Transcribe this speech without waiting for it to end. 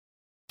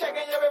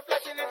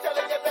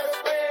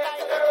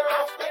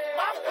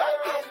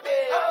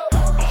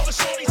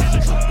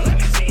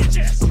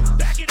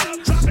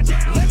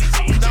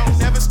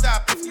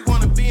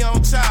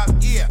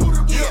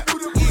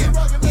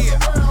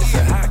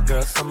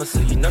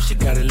summer, so you know she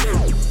got it lit.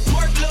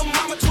 Twerk, little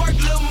mama, twerk,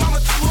 little mama,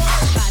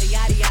 twerk. Body,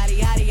 yaddy, yaddy,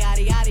 yaddy,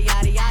 yaddy, yaddy,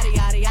 yaddy, yaddy,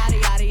 yaddy, yaddy,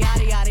 yaddy,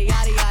 yaddy, yaddy,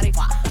 yaddy, yaddy.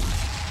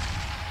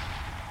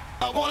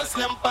 I want a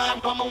slim fine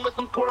woman with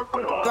some twerk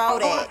with her. Throw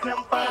that,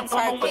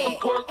 twerk it,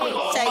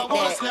 shake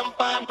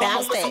that,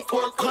 bounce that.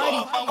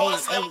 Cardi,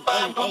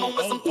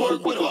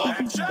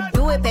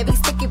 do it, baby,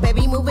 stick it,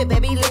 baby, move it,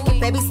 baby, lick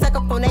it, baby, suck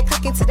up on that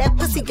cookie to that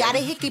pussy, got a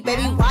hickey,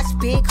 baby, watch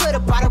big, coulda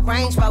brought a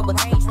Range Rover.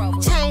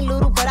 Chain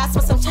little, but I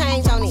spent some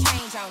change on it.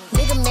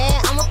 Nigga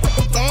mad, I'ma put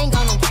the gang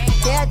on him.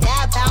 They'll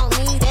die about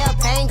me, they'll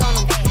bang on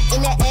him.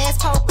 In that ass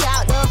poke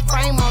out, the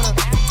frame on him.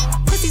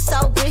 Pussy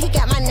so good, he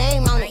got my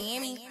name on it.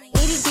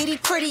 Bitty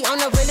pretty on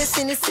the realest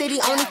in the city.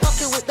 Only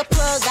fucking with the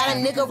plug. Got a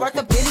nigga worth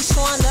a Billy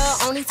showing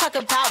love. Only talk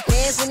about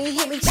bands when he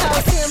hit me.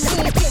 Chose him,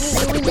 he ain't get me,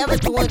 and we never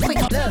doing quick.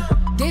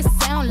 This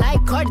sound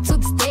like Cardi to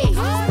the stage.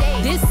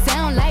 This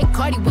sound like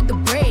Cardi with the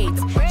braids.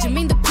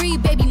 Jermaine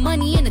Dupri, baby,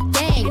 money in a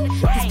thing.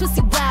 This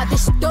pussy wild,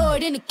 this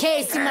stored in a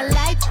case. See my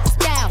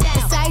lifestyle,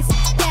 it's ice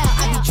down.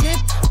 I be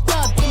dripped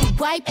up, get me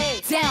wipe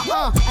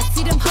down. I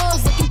see them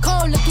hoes looking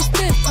cold, looking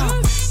stiff.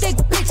 Thick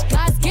bitch,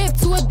 God's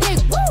gift to a dick.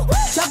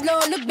 Drop low,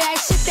 look back,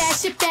 shit that,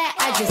 shit that.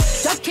 I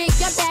just drop kick,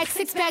 your back,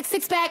 six pack.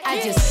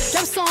 I just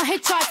drop song,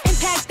 hit charts,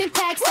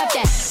 impact, stop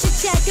that. Shit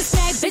check, it's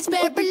smack, bitch,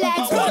 better relax.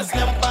 I want a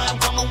slim fine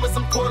woman with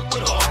some pork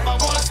with her. I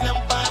want a slim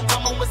fine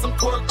woman with some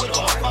pork with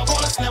her. I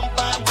want a slim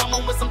fine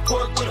woman with some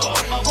pork with her.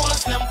 I want a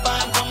slim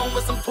fine woman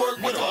with some pork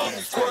with her.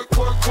 Pork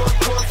with her.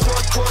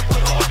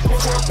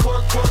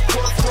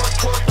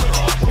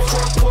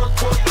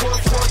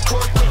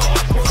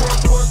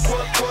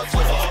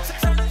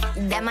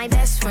 That my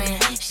best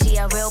friend, she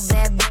a real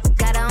bad bitch,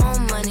 got her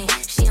own money.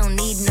 She don't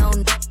need no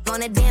on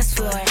the dance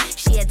floor.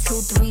 She had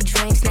 2-3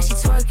 drinks, now she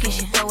twerking.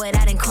 She throw it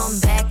out and come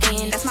back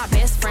in. That's my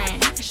best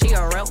friend, she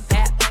a real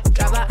bad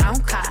drive her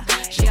own car.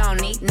 She don't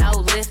need no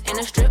lift in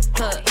a strip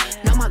club.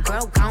 No, my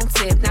girl gon'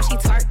 tip, now she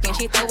twerking.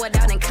 She throw it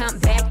out and come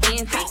back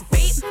in. Beep,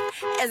 beep.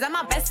 Is that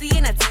my bestie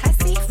in a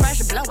taxi?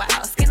 Fresh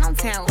blowout, skin on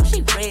town,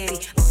 she ready.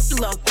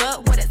 Look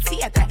good with a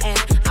T at the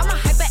end. I'm a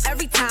hyper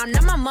every time,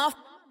 now my muff.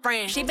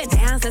 She been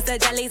down since the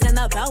jellies and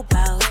the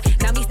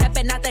bobos. Now me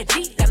stepping out the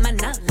Jeep, got my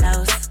nut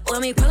lows.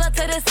 When we pull up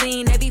to the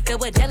scene, they be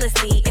filled with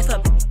jealousy. If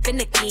a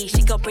finicky,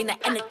 she gon' bring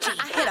the energy.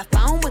 I hit a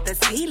phone with a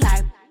T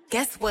like,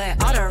 guess what?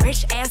 All the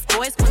rich ass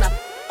boys wanna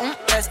on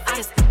us. I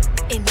just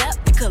end up,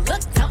 you could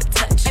look, don't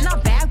touch. And I'm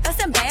back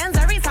bustin' bands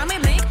every time we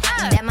link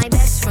up. That my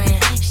best friend,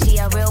 she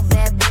a real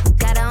bad bitch,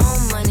 got her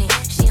own money.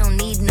 She don't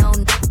need no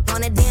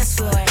on the dance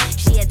floor.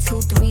 She had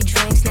 2-3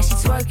 drinks, now she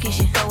twerking.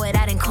 She throw it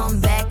out and come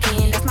back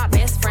in. That's my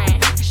best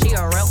friend. She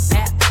a real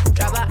bad,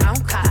 drive her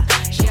own car.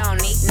 She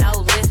don't need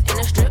no lift in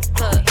a strip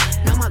club.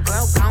 No, my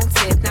girl gon'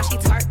 tip, now she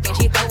twerking.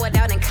 She throw it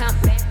out and come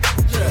back.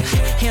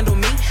 Handle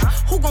me?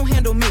 Who gon'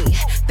 handle me?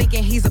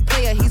 Thinking he's a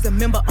player, he's a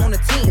member on the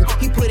team.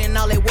 He put in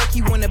all that work,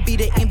 he wanna be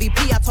the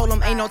MVP. I told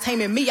him ain't no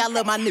taming me, I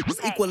love my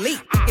niggas equally.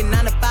 Fucking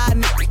 9 to 5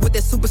 niggas with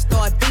that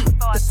superstar beat.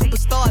 The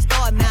superstar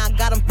star, now I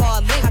got him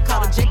far link. I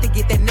called a Jake to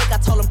get that nigga, I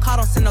told him call,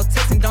 don't send no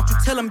text. And don't you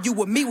tell him you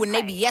with me when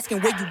they be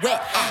asking where you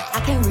at.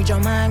 I can't read your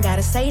mind,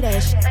 gotta say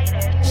that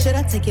shit. Should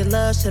I take your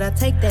love, should I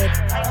take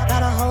that?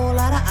 Got a whole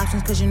lot of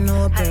options, cause you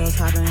know a girl's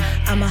hopping.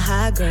 I'm a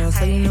high girl,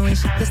 so you know ain't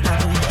shit to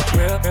stopping.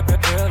 Girl,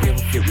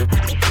 it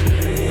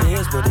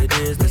is what it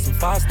is, this some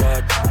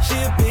 5-star. She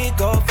a big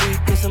gold freak,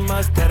 it's a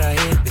must that I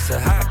hit. It's a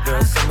hot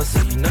girl summer,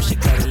 so you know she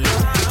got it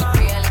lit.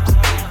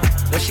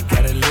 Know she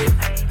got it lit.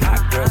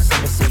 Hot girl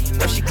summer, so you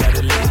know she got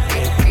it lit.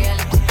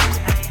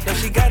 Know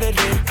she got it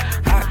lit.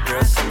 Hot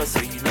girl summer,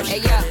 so you know she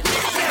got it lit.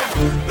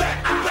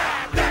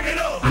 Back it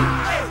up.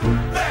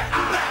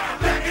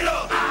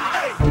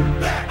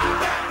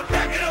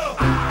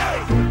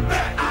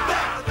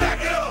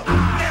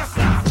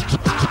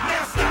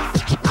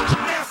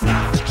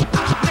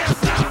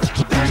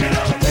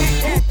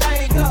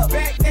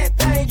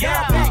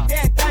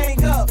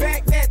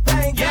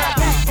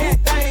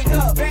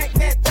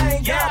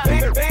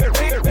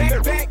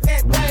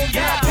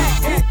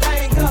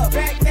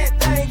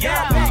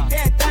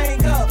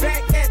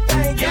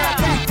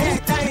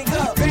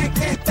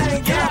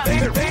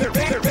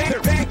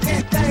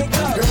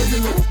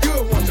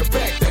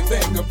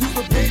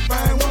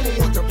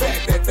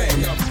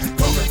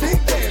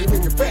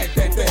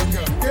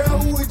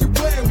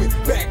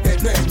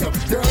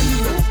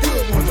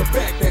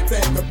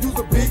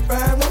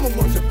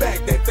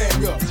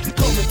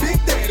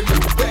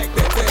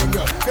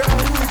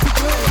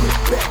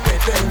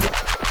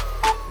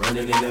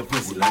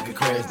 Like a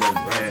crash dump,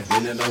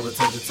 bending over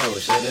touch the toe,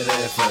 shake that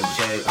ass for the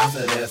shake. Bounce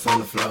that ass on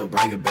the floor,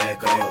 bring it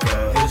back up.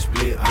 Hit a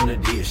split on the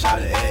D,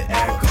 shot it at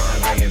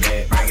aircraft. Bring it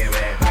back, bring it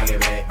back, bring it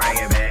back, bring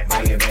it back,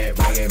 bring it back,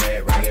 bring it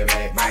back, bring it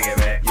back, bring it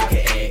back. You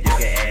can act, you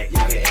can act,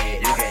 you can act,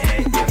 you can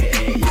act, you can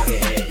act, you can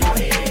act, you can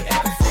act.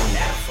 Act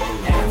a fool,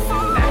 act a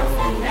fool, act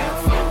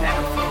a fool,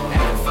 act a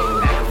fool, act a fool, act a fool, act a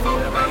fool, act a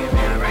fool. Bring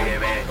it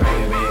back,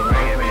 bring it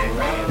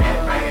back,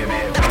 bring it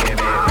back, bring it back, bring it back, bring it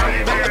back, bring it back, bring it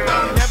back.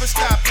 Don't never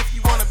stop if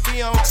you wanna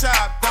be on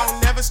top.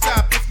 Don't never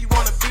stop if you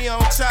wanna be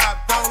on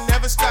top. Don't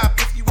never stop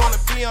if you wanna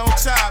be on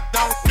top.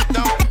 Don't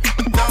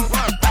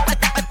worry.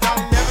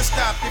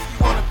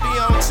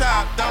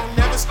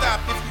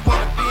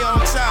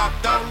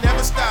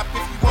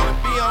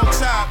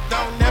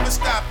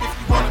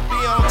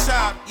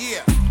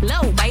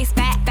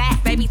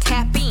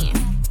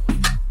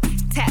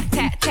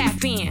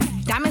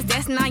 Diamonds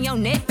dancing on your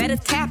neck, better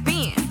tap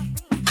in.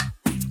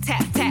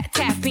 Tap, tap,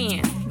 tap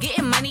in.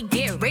 Getting money,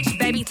 get rich,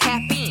 baby,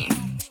 tap in.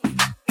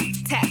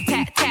 Tap,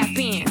 tap, tap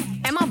in.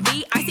 MOB,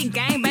 icy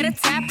gang, better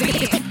tap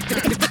in.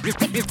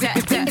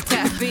 Tap, tap,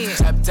 tap in.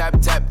 Tap,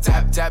 tap, tap,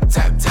 tap, tap,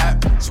 tap,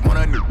 tap. She want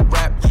a new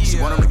rap, she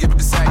want him to give it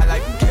the same. I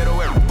like the ghetto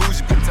every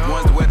bougie,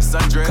 ones that wear the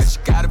sundress.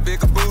 She got a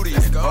bigger booty.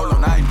 Hold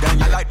on, I ain't done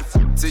yet. I like the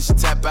till she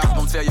tap out,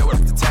 don't tell your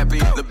to tap in.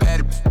 The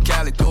bad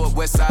Cali, throw it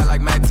west side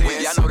like Matt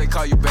 10. Yeah, I know they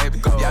call you baby.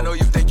 Yeah, I know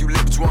you think you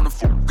lit, but you on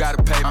the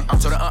gotta pay me.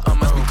 So the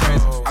must be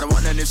crazy. I don't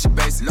want nothing if she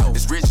basic. No,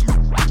 it's rich.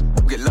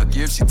 Get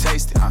lucky if she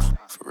taste it.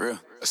 For real,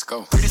 let's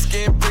go. Pretty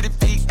skin, pretty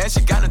feet, and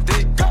she got a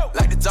dick.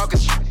 Like the talking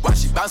shit while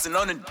she bouncing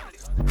on the.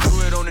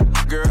 Do it on the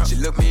girl. She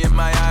look me in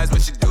my eyes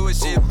when she do it.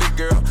 She a big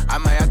girl. I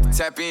might have to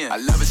tap in. I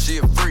love her. She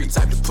a freak.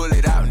 Type to pull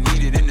it out,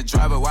 need it in the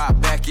driver while I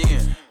back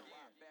in.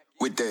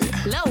 With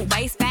that low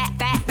waist,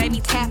 fat, baby,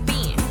 tap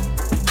in.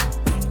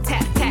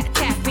 Tap, tap,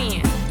 tap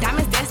in.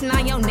 Diamonds dancing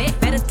on your neck,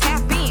 better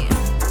tap in.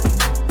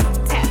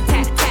 Tap,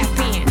 tap, tap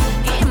in.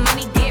 Getting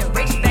money, get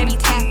rich, baby,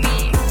 tap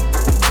in.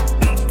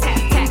 Tap,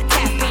 tap,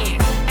 tap in.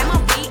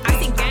 MOB,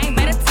 icy gang,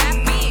 better tap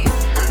in.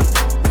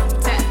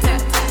 Tap,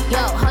 tap, tap.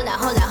 Yo,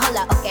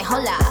 hola, okay,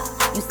 hola.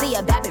 You see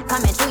a bad bitch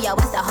coming through, yo,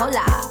 what's the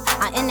hola?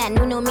 I'm in that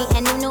new me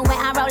and new when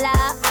I roll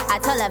up. I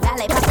told her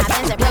valet, put my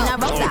Benz and bring the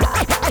rosa.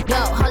 Yo,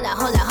 hola,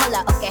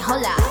 okay,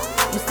 hola.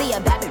 You see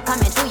a bad bitch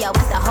coming through, yo,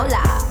 what's the hola?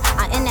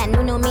 I'm in that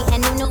new me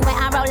and new when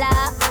I roll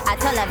up. I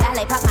told her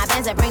valet, pop my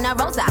Benz and bring the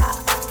rosa.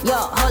 Yo,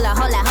 hola,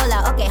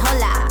 okay,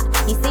 hola.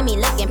 You see me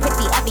looking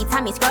pretty every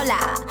time you scroll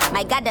up.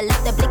 My God, the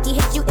let the blicky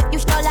hit you if you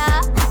stroll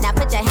up. Now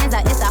put your hands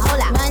up, it's a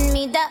hola. Run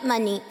me the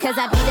money,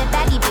 cause I be the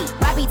baddie beat.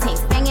 Barbie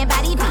tanks, banging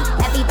body beat.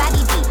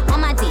 Everybody beat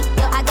on my D.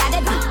 Yo, I gotta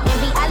be in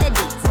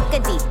reality. Suck a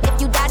D,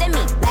 if you doubted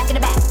me. Back of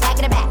the back, back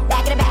of the back,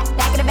 back of the back,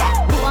 back of the back.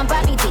 Who on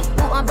Barbie D?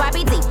 Who on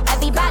Barbie D?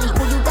 Everybody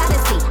who you gotta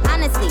see.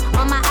 Honestly,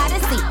 on my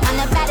odyssey, on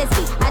the baddest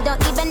beat. I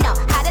don't even know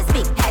how to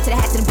speak. Hat to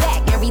the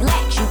back and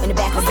relax. You in the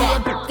back of the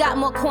back. Got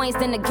more coins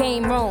than the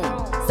game room.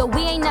 So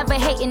we ain't never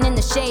hating in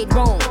the shade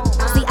room.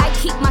 See, I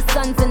keep my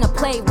sons in the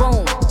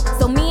playroom.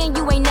 So me and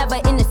you ain't never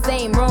in the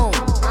same room.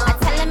 I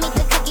tell him eat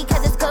the cookie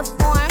cause it's good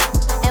for him.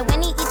 And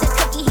when he eat the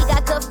cookie, he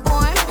got good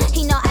form.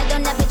 He know I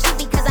don't never cheat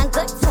because I'm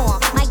good to him.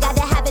 My God,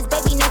 to have his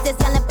baby needs this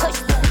yelling push.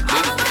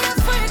 I'ma be a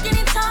freak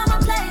anytime I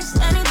place,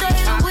 any day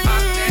of the week.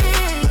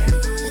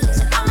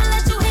 So I'ma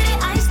let you hit it,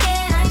 I ain't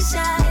scared, I ain't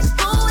shy. It's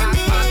cool with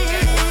me.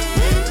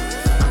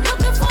 I'm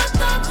looking for a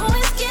thug who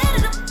ain't scared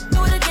of them. Do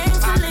it again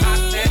for me.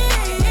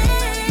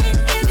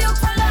 If you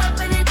pull up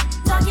and it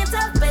talking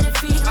tough, better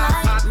feel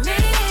like me.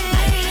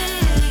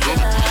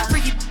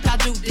 Freaky, I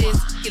do this.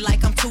 Get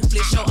like I'm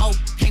toothless. Show old.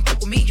 Can't fuck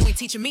with me. You ain't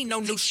teaching me no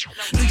new shit.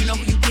 Do you know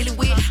who you dealing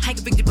with? I ain't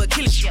convicted but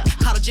killing shit.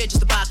 Call the judge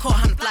just to buy a car.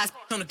 I'm the flies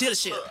on the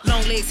dealership.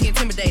 Long legs, he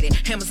intimidated.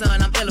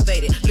 Amazon, I'm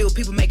elevated. Little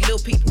people make little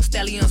people.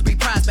 Stallions breed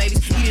prize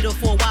babies. Eat it up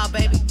for a while,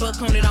 baby.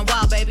 Buck on it, I'm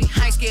wild, baby.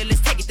 I ain't scared,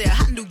 let's take it there.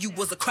 I knew you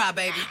was a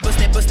crybaby. Bust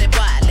that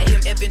wide. Let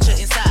him adventure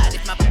inside.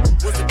 If my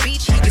was a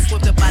beach, he get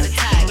swept up by the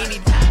tide.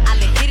 Anytime I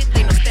let hit it,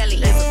 they no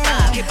stallion. Let's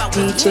vibe. If I was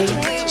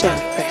DJ Jack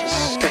Fresh.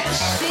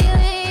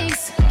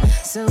 Feelings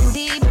so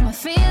deep in my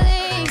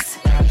feelings.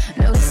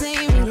 No, this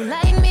ain't really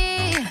like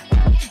me.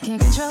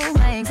 Can't control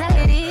my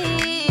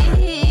anxiety.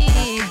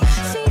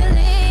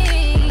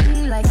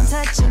 Feeling like I'm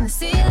touching the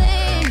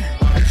ceiling.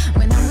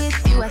 When I'm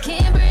with you, I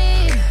can't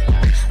breathe.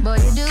 Boy,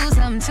 you do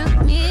something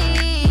to me.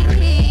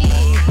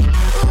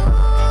 Ooh,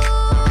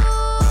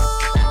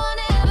 I'll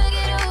never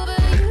get over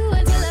you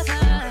until I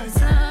find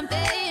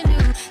something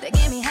new that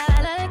get me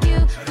high like you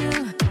do.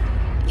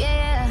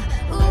 Yeah.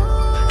 Ooh,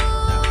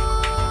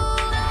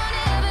 I'll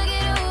never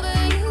get over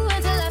you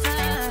until I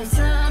find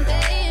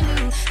something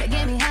new that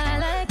get me high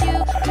like you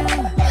do.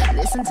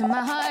 Listen to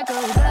my heart go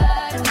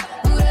bottom,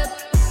 boot up,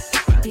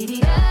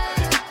 beat-it-up.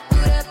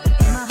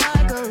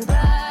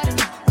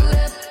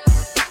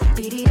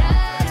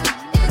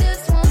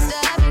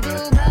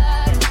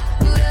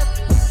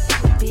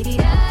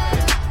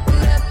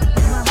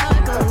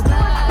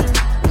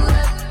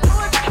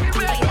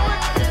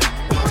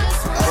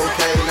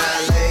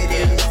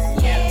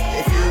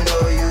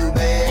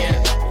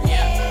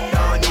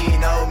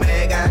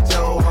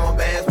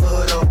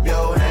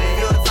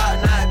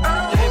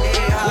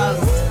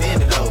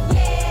 Bend it over,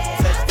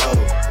 touch the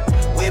pole,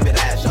 whip it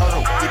out, show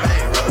them, keep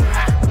ain't rolling.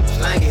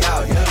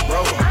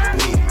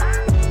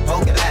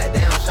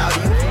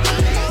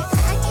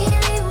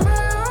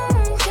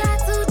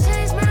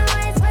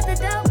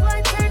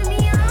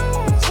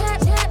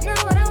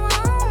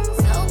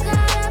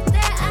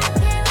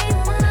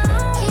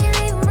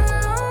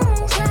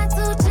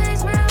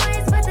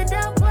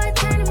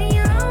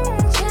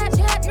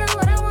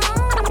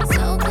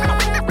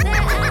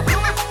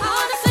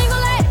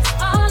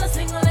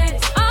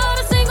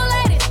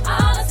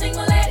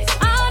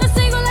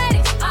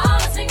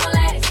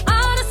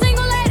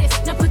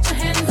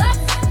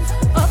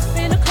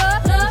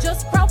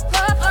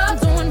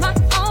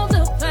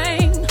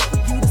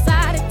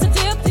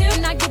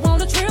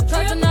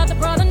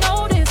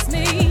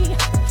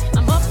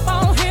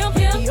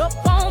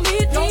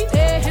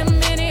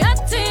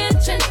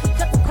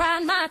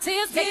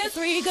 tears. Take the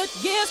 3 good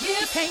years, you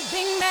can't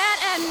be mad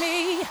at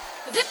me.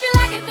 'Cause if you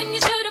like it, then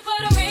you should've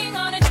put a ring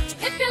on it.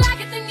 If you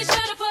like it, then you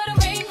should've put a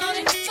ring on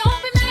it.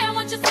 Don't be mad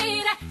once you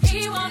see that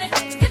he want it.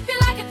 If you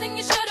like it, then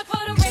you should've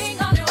put a ring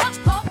on it. Oh,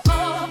 oh,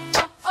 oh,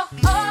 oh,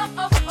 oh,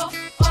 oh,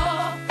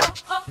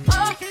 oh,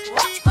 oh,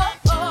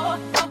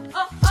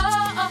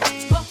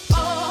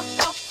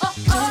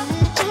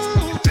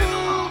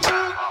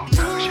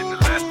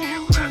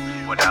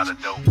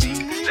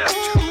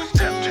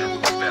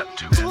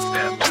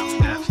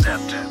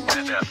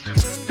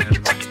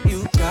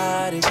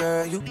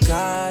 you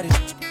got it.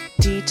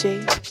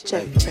 DJ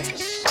Jack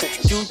Fresh.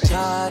 You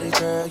got it,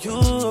 girl,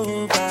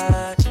 you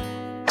got it.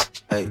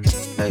 Hey,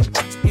 hey.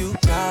 You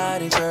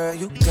got it, girl,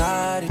 you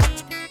got it.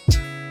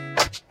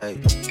 Hey.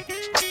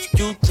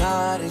 You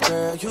got it,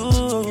 girl,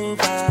 you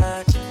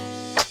got it.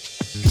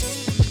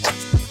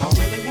 I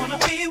really wanna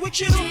be with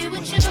you. I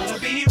wanna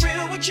be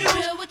real with you. I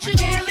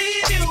can't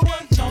leave you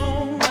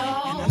alone.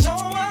 And I know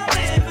I'm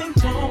living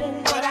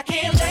wrong, but I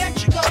can't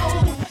let you go.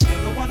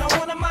 You're the one I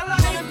want in my life.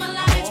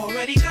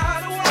 Already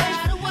got away.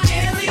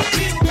 Can't leave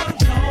you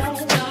alone.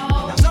 And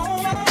I know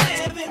I'm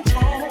living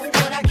wrong,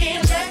 but I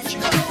can't let you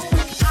go.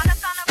 Trying to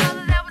find a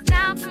brother that was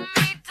down for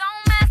me.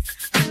 Don't mess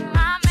with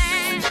my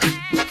man.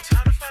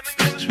 Trying to find a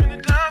girl that's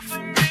really down for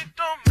me.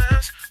 Don't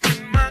mess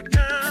with my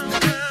girl.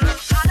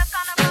 Trying to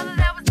find a brother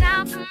that was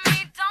down for me.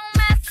 Don't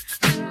mess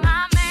with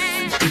my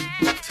man.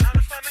 Trying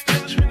to find a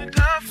girl that's really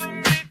down for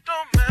me.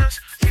 Don't mess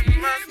with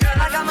my girl.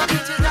 I got my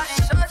peaches out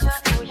in Georgia,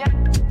 oh yeah.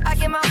 I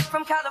came out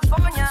from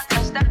California,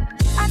 that's that.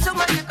 I took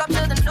my chick up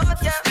to the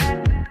north, yeah.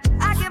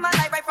 I get my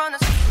light right from the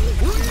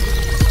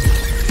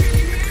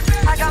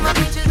I got my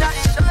peaches out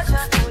in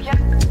Georgia, oh yeah.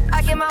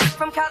 I came out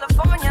from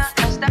California,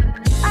 that's that.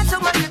 I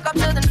took my chick up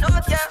to the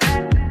north, yeah.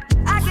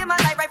 I get my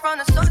light right from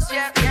the source,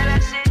 yeah. Yeah,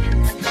 that's it.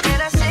 Yeah,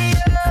 that's it.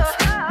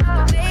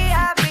 The way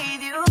I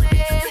breathe you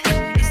in,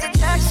 it's the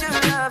texture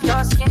of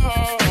your skin.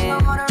 I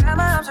wanna wrap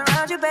my arms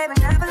around you, baby,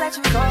 never let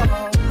you go.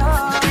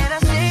 Oh, yeah,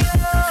 that's it.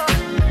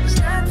 There's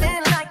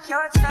nothing like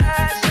your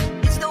touch.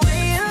 It's the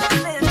way you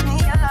lift me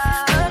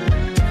up.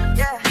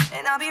 Yeah,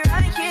 and I'll be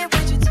right here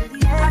with you till the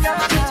end. I got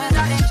my peaches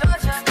out in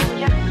Georgia, oh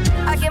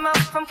yeah. I came out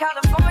from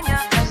California,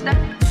 that's that.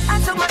 I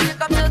took my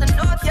chick up to the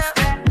north, yeah.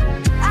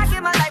 I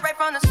get my light right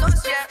from the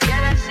source, yeah.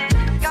 Yeah, that's it.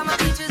 Got my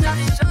peaches out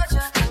in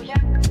Georgia, oh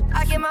yeah.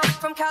 I came out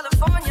from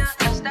California,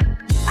 that's that.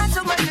 I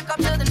took my chick up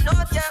to the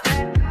north, yeah.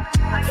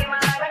 I get my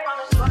light right from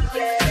the source,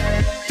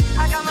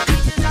 yeah. I got my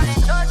peaches out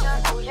in Georgia,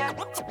 oh yeah.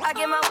 I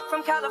came out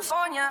from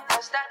California,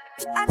 that's that.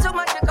 I took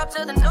my chick up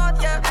to the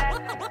north, yeah.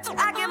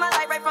 I get my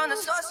light right from the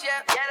source,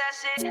 yeah. Yeah,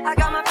 that's it. I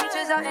got my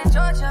peaches out in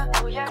Georgia,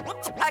 oh yeah.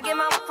 I came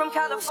out from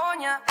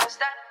California, that's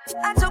that.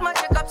 I took my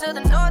chick up to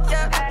the north,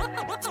 yeah.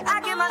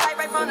 I get my light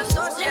right from the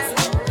source, yeah.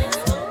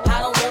 I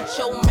don't want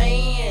your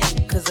man,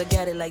 cause I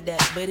got it like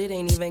that, but it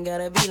ain't even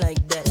gotta be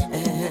like that.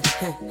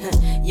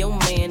 Your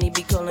man, he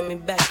be calling me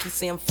back, he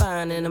say I'm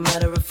fine, and a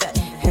matter of fact,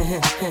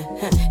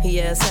 he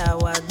asks how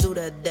I do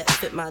that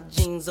fit my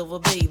jeans over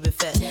baby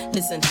fat.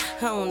 Listen,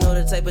 I don't know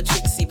the type of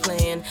tricks he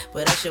playing,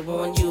 but I should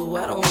warn you,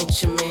 I don't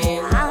want your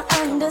man. I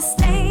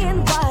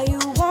understand why you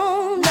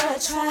wanna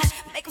try,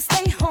 make him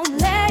stay home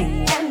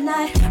late at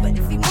night, but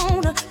if he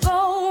wanna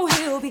go,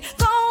 he'll be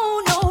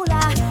gone, no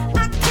lie.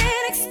 I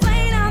can't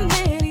explain how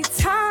many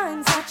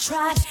times I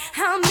tried,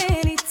 how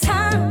many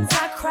times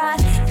I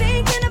cried,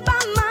 thinking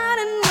about mine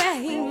and where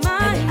he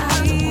might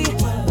be.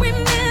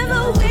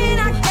 Remember when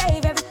I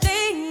gave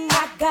everything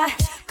I got,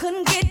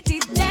 couldn't get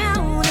deep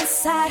down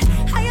inside,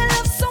 how you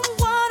love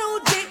someone who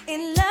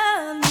didn't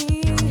love me.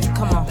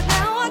 Come on. But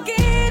now I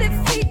get if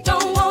he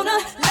don't wanna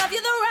love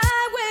you the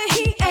right way,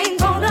 he ain't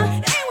gonna.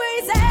 Anywhere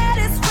he's at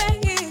is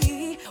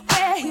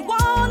where he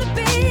wanna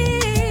be.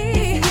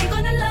 If he ain't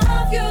gonna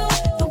love you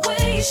the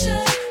way he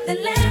should, then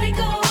let it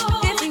go.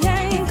 If he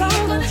ain't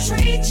gonna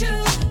treat you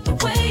the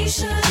way he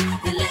should,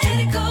 then let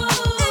it go.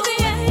 If he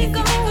ain't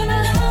gonna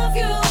love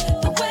you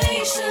the way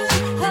he should,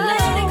 then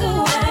let it go.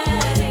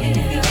 If he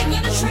ain't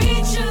gonna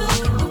treat you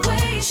the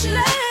way he should,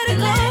 let it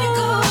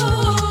go.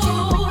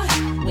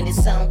 When the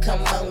song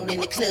come on in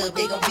the club,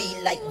 they gon' be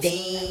like,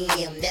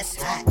 damn, that's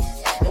hot.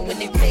 And when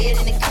they play it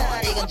in the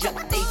car, they gon' drop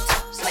their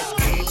tops like,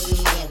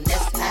 damn,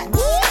 that's hot.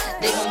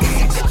 They gon'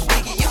 listen to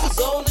Biggie, it was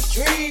on the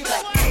dream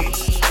like,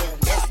 damn,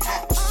 that's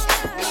hot.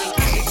 Me and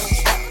Keisha gon'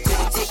 stop till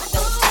the tick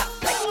don't top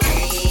like,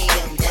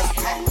 damn, that's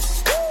hot.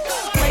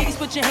 Ladies,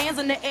 put your hands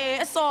in the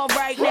air, it's all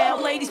right now.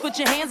 Ladies, put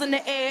your hands in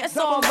the air, it's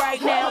all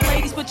right now.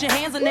 Ladies, put your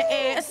hands in the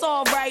air, it's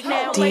all right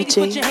now. Ladies,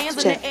 put your hands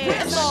in the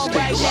air, it's all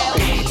right now.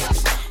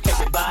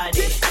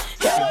 Everybody,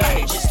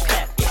 everybody just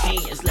clap your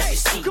hands, let me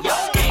see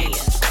y'all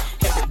dance.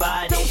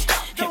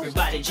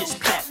 Everybody just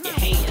clap your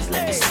hands,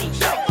 let me see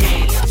y'all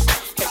dance.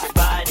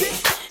 Everybody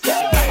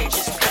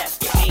just clap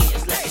your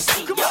hands, let me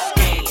see y'all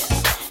dance.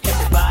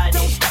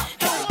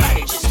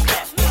 Everybody just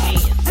clap your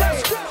hands.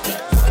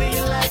 What do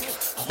you like?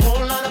 A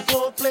whole lot of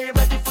foreplay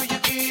right before you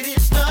get it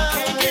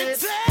started.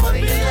 What do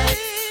you like?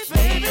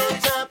 Baby on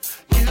top,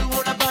 you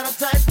want a bottom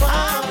type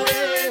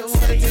party.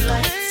 What do you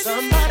like?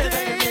 Somebody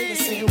that can make it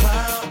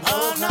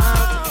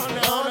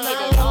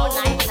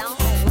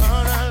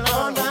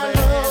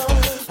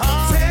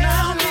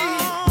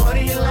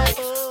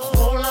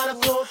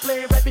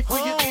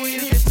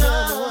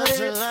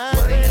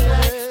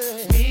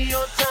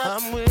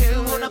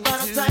want a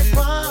bottom type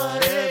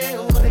party.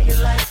 What do you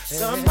like?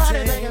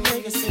 Somebody that can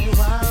make it seem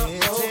wild.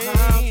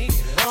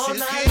 All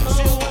night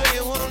long. Where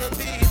you wanna be,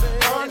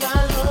 baby. All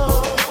night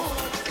long.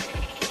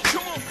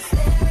 Come on. Is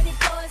there any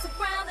boys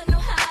around that know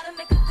how to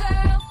make a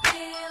girl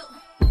feel?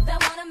 That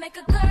wanna make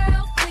a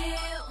girl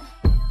feel?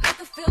 Make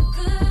her feel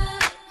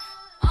good.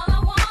 All I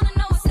wanna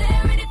know is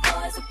there any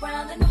boys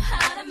around that know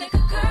how to make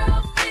a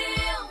girl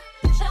feel?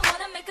 That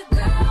wanna make a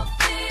girl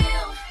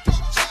feel?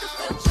 Make her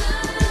feel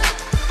good.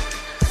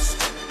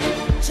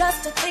 Just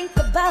to think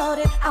about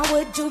it, I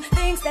would do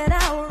things that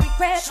I would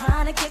regret.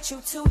 Trying to get you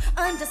to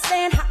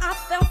understand how I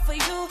felt for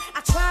you.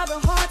 I tried real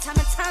hard time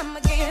and time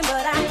again,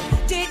 but I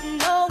didn't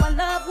know my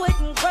love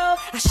wouldn't grow.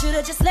 I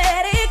should've just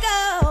let it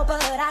go,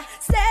 but I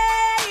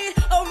stayed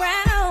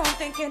around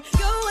thinking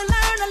you would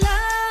learn to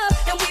love,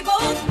 and we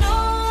both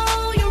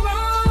know you're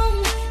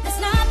wrong. There's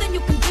nothing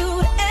you can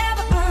do to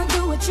ever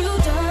undo what you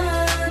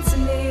done to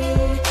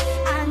me.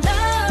 I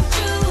loved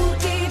you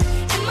deep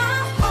in my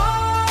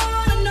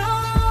heart. I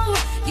know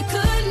you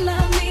couldn't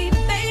love me,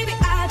 but baby,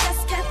 I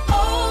just can't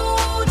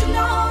hold you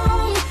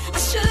long. I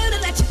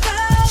should've let you go.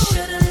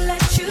 Should've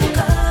let you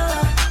go.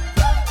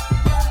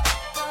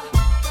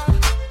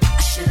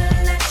 I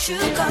should've let you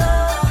go.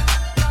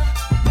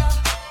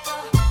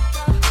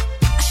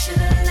 I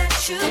should've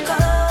let you go.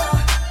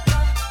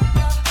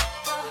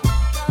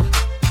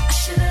 I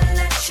should've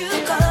let you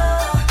go.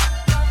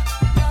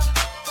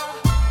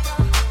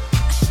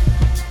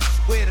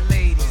 Where the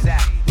ladies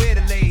at? Where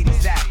the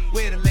ladies at?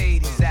 Where the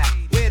ladies at?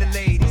 Where the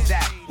ladies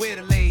at? Where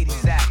the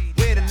ladies at?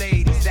 Where the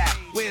ladies at?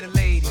 Where the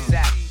ladies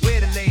at?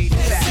 Where the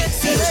ladies at?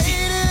 Sexy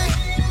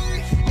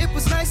lady, it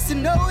was nice to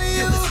know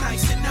you. It was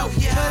nice to know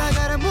you. But I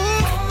gotta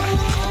move.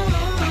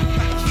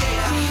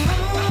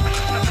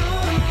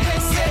 Hey,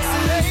 sexy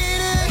lady,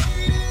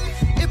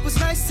 it was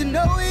nice to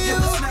know you. It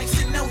was nice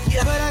to know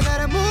you. But I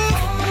gotta move.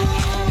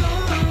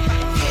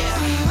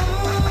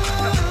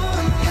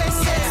 Hey,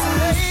 sexy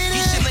lady.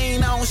 Get your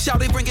lean on,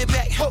 shawty, bring it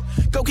back. Ho.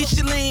 Go get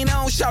your lean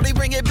on, shawty,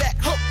 bring it back.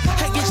 Ho.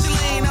 Hey, get your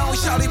lean on,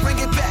 shawty, bring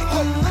it back.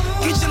 Ho.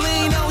 Get your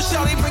lean on,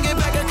 shawty, bring it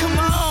back. Come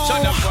on.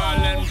 Shut up,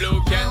 Paul and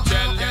Blue can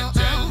tell.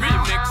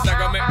 Remix, I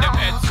gon' make them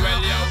heads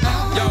swell, yo.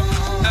 Yo,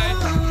 hey,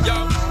 yo,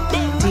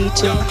 boom.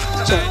 DJ Yo,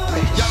 Jack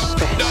hey, yo,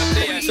 Fresh.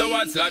 dirty. So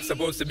what's life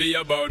supposed to be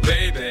about,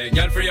 baby?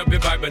 Girl, free up your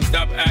vibe and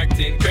stop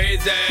acting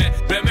crazy.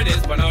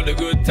 Reminisce on all the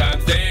good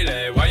times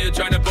daily. Why you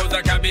tryna pose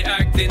like I be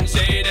acting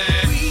shady?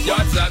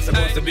 What's life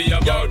supposed to be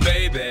about,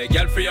 baby?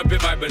 Girl, free up your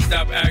vibe and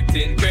stop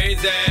acting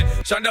crazy.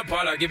 Shonda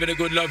Paula, give it a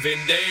good loving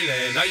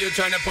daily. Now you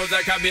tryna pose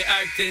like I be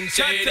acting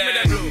shady.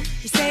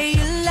 You say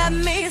you love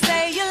me,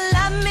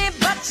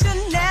 but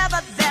you're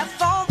never there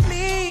for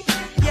me.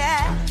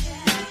 Yeah.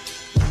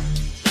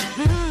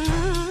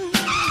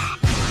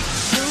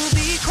 You'll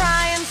be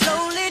crying,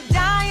 slowly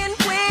dying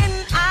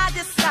when I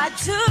decide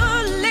to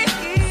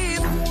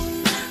leave.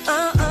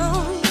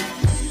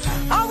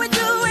 All we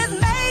do is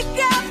make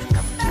up,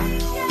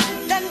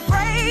 then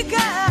break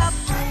up.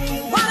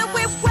 Why don't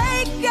we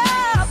wake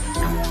up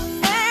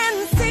and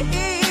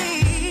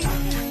see?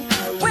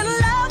 When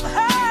love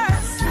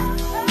hurts,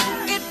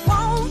 it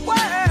won't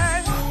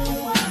work.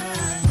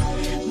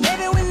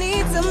 Maybe we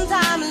need some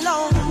time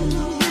alone.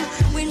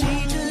 We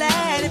need to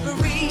let it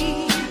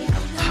breathe.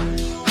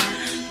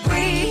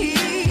 Breathe.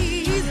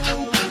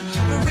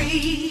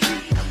 Breathe.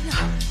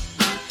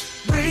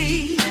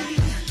 Breathe.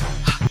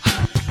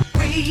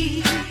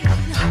 Breathe.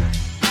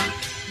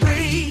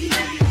 Breathe.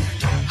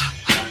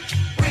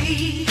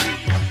 Breathe.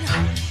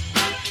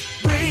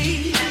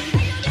 Breathe.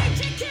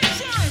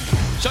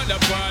 Shut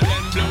up, Paul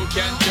and Blue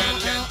can tell.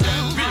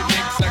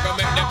 Remix, I gon'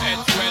 make them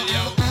heads swell,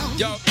 yo.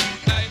 Yo,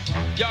 hey,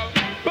 yo,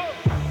 boom.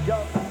 Yo.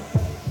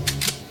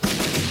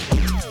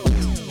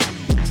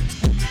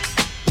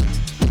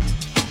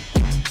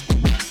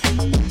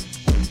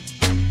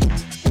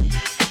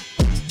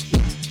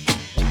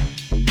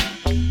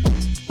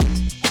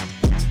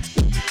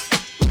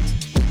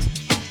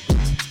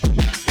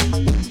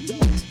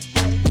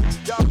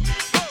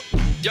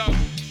 Yo,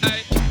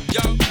 hey,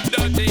 yo,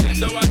 dirty.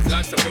 So what's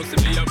life supposed to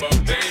be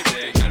about,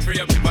 baby? Girl, free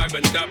up your vibe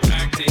and stop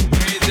acting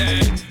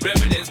crazy.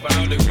 Reminisce on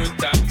all the good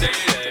times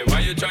daily. Why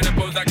you tryna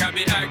pose like I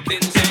be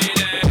acting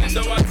shady?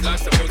 So what's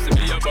life supposed to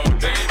be about,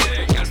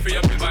 baby? Girl, free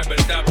up your vibe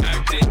and stop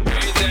acting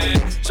crazy.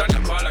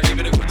 Shonda Paula, give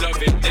it a good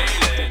loving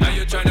daily. Now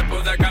you tryna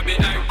pose like I be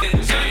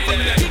acting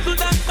shady. Jiggle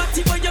that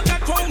body where you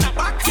got round the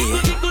back.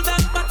 Jiggle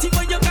that body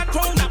where you got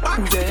round the back.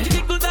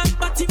 Jiggle that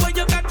body where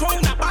you got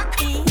round the back.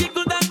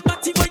 Jiggle that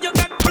body where you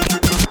got.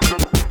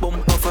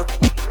 Bumper fat,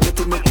 get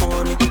to me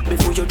on it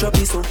before you drop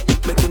it so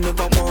make you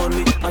never want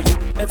me. Are you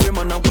every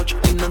man I watch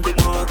in on the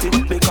party?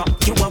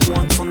 Because you have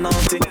one for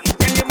nothing.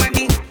 Bring your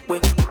money,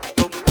 wait,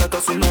 up like a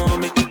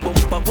tsunami.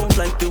 Bumper bump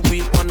like the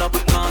wheel on a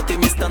Bugatti.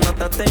 Me stand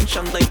at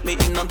attention like me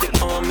in on the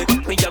army.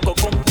 Me a go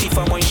come if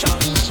I want shot.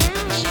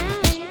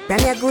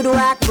 Tell you good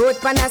walk good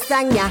pan a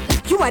sanya.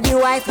 You are the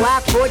wife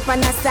walk good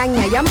pan a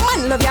sanya. Your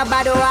man love your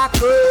body walk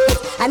good,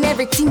 and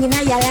everything in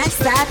your life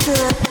start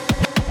up.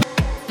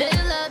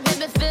 Fill up,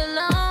 baby, feel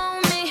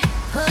lonely.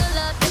 Pull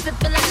up if you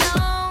feel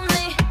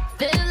lonely.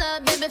 Fill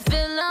up,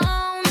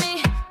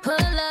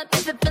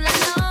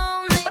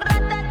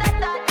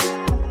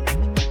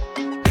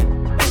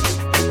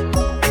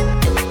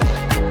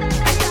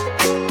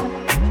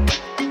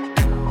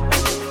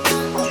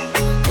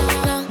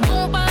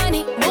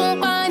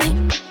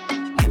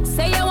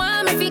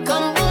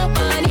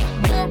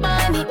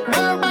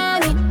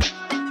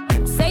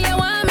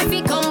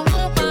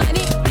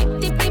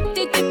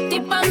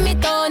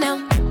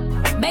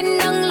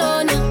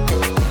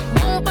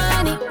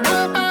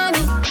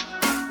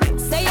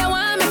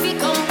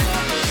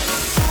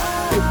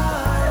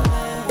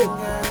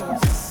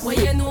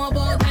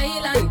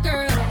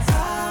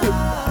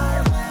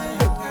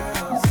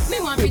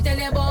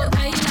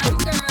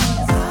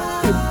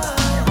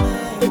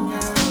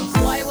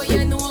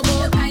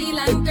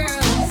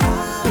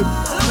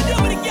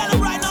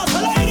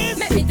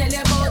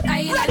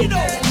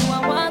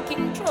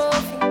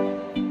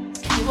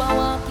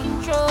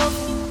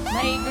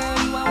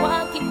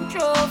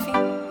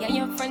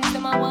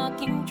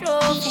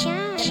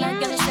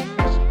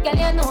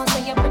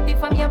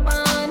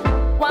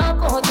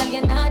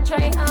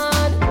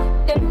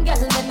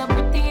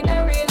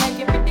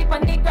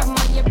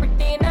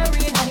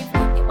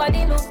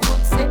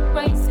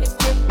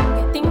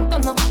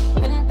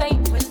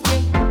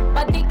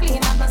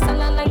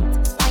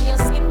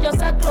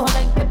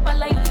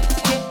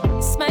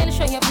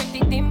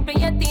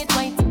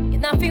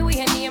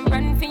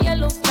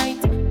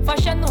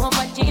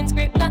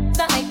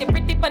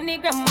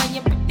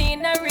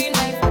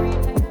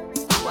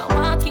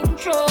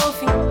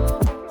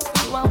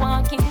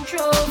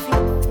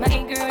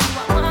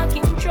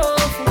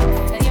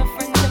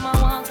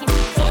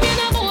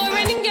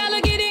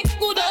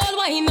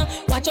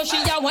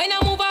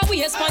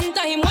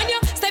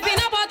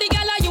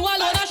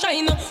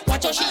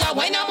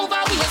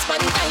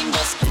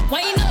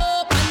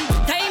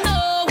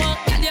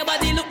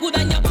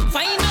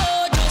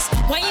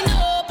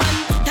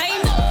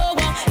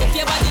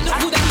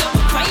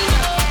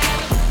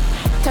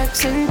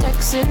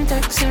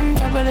 texting,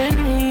 troubling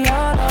me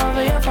all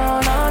over your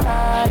phone all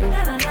night.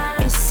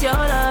 It's your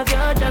love,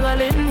 you're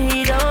juggling.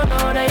 He don't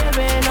know that you've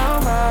been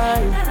on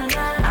mine.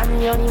 I'm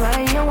the only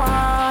man you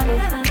wanted.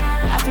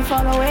 I can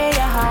follow where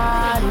your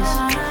heart is.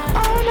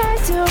 All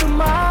night till the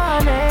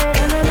morning.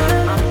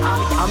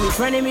 I'm in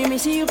front of me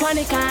see you on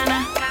the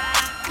corner.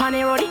 On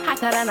the road,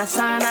 hotter than a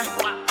sauna.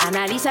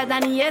 Analisa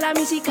Daniela,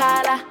 me see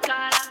Carla.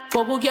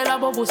 Bobu girl,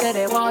 bobu say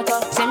they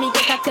water. Send me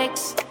get a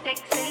text.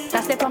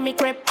 That's it from me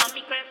crib.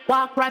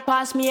 Walk right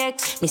past me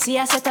ex. Me see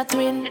I set a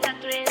twin.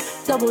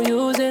 Double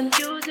using.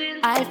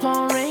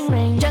 iPhone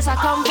ring. Just I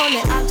come from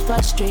the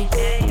Oxford Street.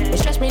 It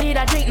stress me need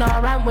a drink, no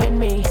run with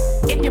me.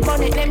 If you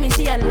want it, let me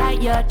see a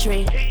light your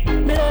tree.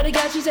 Me know the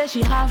girl, she said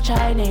she half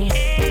Chinese.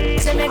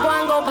 Say me go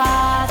and go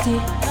party.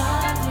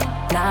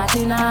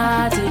 Naughty.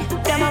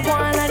 Them a go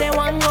and they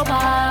want go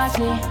past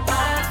me.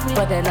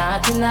 But they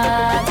naughty.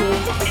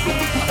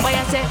 What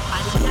you say? I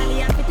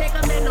have to take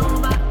a man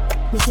over.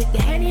 Me sip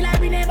the Henny like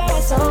we never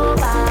was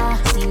sober.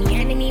 See me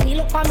enemy, me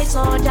look for me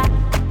soldier.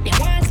 They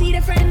wanna see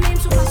the friend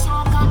named Super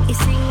Soccer. It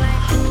sing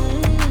like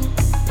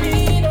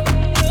we don't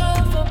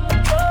love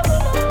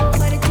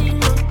for the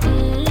thing.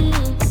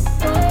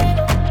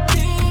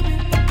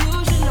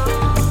 You should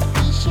know.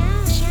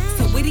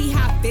 So witty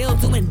how I feel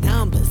doing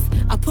numbers.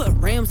 I put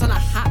rims on a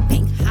hot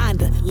pink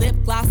Honda. Lip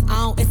gloss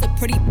on, it's a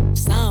pretty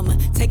summer.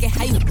 Take it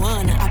how you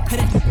wanna. I put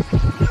it.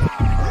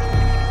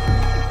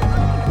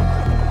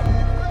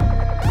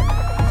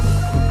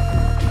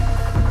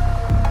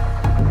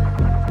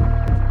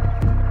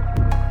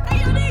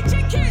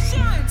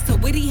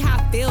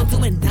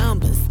 Doing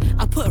numbers.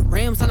 I put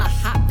rims on a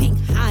hot pink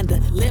Honda.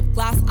 Lip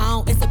gloss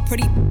on, it's a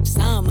pretty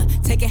summer.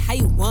 Take it how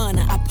you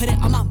wanna. I put it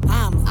on my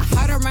mama. I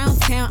heard around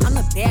town, I'm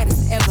the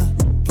baddest ever.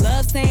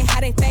 Love saying how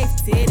they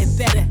face did it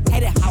better.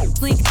 Had it how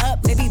link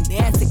up, they be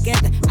mad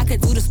together. I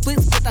could do the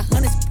splits with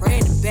 100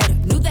 spread and better.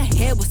 Knew the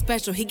head was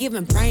special, he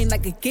giving brain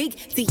like a geek.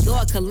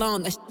 Dior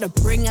cologne, that shit'll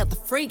bring out the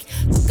freak.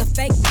 Look a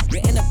fake,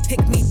 and a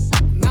pick me.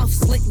 Mouth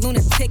slick,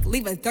 lunatic,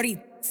 leave a dirty.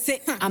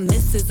 I'm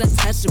Mrs.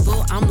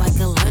 Untouchable, I'm like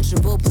a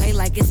lunchable. Play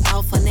like it's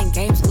all fun and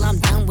games till I'm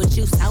done with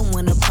you. So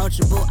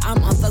unapproachable,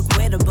 I'm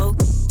unforgettable.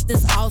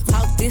 This all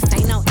talk, this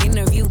ain't no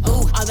interview.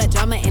 Ooh, all that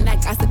drama and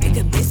that gossip, it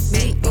could miss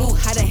me. Ooh,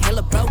 how the hell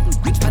a broke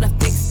bitch try to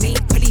fix me?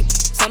 Pretty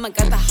someone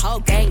got the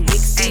whole gang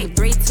mixing.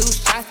 3, 2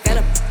 shots, got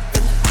a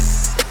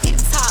kitty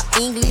top,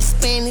 English,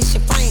 Spanish,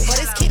 and French. What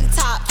is kitty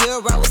top?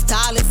 Euros,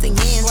 dollars, and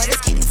yen. What is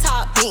kitty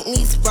top?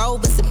 Bentleys,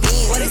 Rovers, and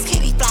Benz. What is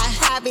kitty fly?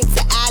 Private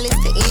to Alice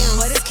to M.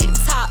 What is kitty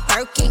top?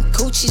 Birkin,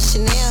 Gucci,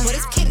 Chanel. What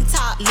is kitty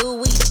top?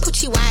 Louis,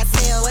 Gucci,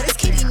 YSL. What is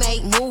kitty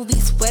make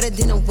movies wetter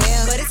than a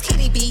well? What is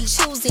kitty be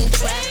choosing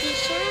trap?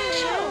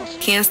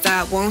 Can't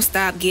stop, won't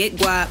stop, get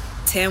guap.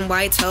 10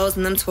 white toes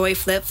and them toy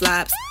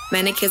flip-flops.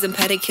 Manicures and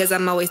pedicures,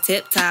 I'm always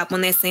tip-top. When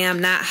they say I'm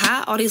not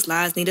hot, all these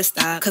lies need to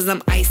stop. Cause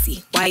I'm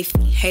icy,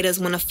 wifey, haters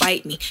wanna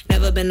fight me.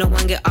 Never been the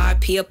one get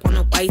RP up on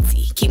a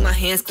whitey. Keep my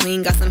hands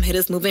clean, got some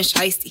hitters moving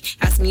shicey.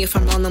 Ask me if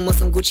I'm rolling with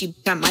some Gucci,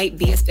 I might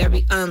be. It's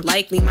very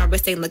unlikely, my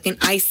wrist ain't looking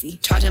icy.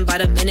 Charging by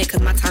the minute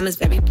cause my time is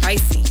very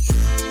pricey.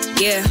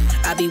 Yeah,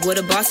 I be where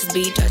the bosses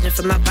be. Judging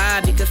from my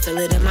vibe, you can feel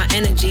it in my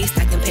energy.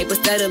 Stacking paper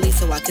steadily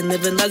so I can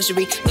live in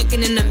luxury.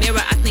 Looking in the mirror,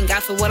 I thank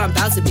God for what I'm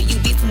about to be. You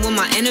beefing with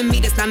my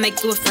enemy, does not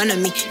make you in front of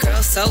me.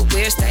 Girl, so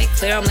weird, stay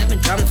clear, I'm living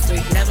drama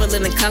free. Never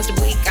living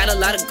comfortably, got a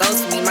lot of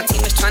goals for me. My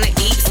team is trying to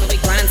eat, so we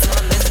grind till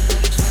I'm miserable.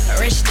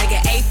 A rich nigga,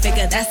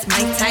 8-figure, that's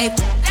my type.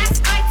 That's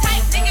my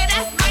type, nigga,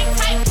 that's my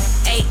type.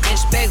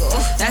 8-inch bagel,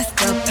 that's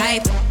the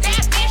pipe.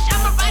 That bitch,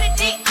 I'ma ride a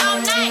dick all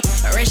night.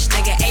 A rich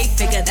nigga,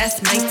 8-figure, that's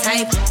my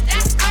type.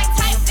 That's my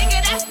type, nigga,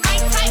 that's my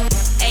type.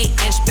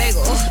 8-inch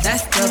bagel,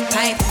 that's the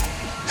pipe.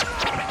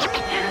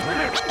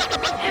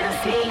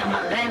 Hennessy on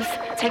my lips,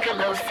 take a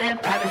little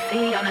sip.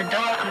 Privacy on the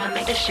door, I'ma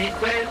make this shit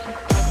grip.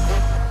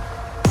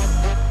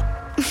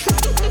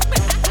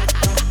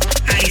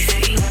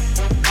 Icy.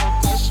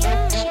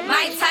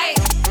 My type.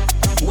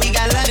 We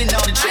got London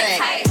on the track.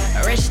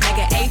 A rich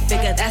nigga,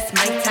 8-figure, that's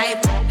my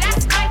type.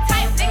 That's my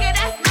type, nigga,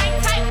 that's my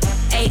type.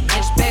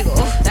 8-inch bagel,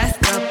 that's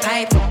the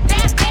pipe.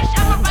 That bitch,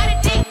 I'ma ride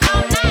a dick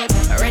all night.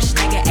 A rich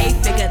nigga,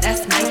 8-figure,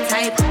 that's my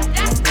type.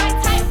 That's my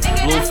type,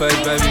 nigga,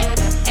 Blueface, baby.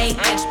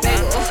 8-inch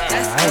bagel,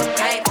 that's the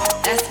pipe.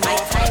 That's my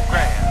type.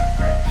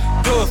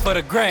 Do it for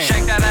the gram.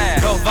 Shake that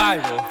ass. Go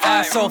viral.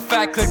 Ass so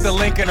fat, click the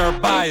link in her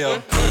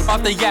bio.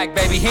 Off the yak,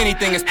 baby,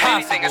 anything is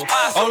possible.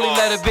 Only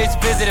let a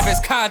bitch visit if it's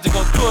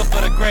conjugal. Do it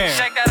for the gram.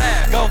 Shake that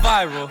ass. Go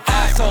viral.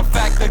 Ass so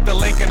fat, click the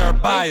link in her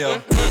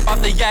bio.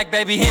 Off the yak,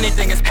 baby,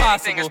 anything is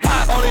possible.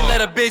 Only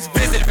let a bitch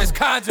visit if it's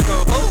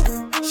conjugal.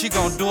 Ooh. She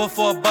gon' do it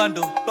for a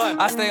bundle.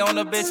 I stay on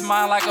the bitch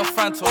mind like a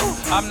frontal.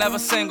 I'm never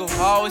single,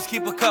 I always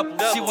keep a couple.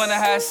 She wanna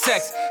have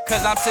sex,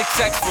 cause I'm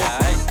successful.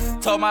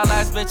 Told my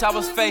last bitch I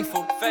was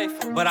faithful,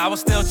 but I was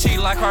still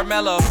cheating like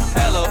Carmelo.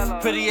 Hello,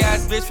 pretty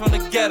ass bitch from the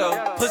ghetto.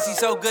 Pussy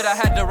so good I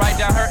had to write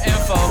down her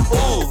info.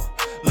 Ooh,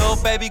 little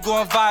baby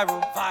going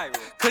viral.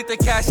 Click the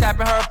cash app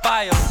in her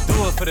bio.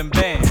 Do it for them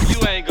bands.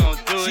 You ain't gon'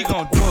 do it. She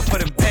gon' do it for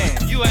them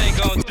bands. You ain't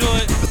gon' do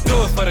it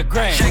for the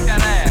gram. Shake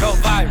that ass, go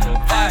viral.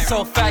 Ass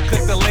so fat,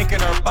 click the link in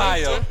her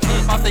bio.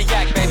 Off the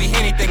yak, baby,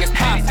 anything is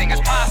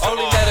possible.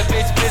 Only let a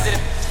bitch visit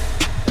it.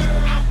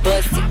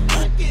 Bust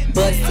it,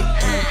 bust it,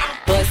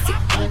 bust it,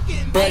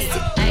 bust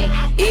it.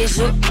 Is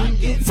you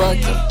fuck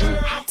it?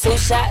 2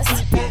 shots,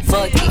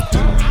 fuck it.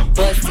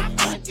 Bust it,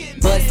 bust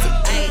it,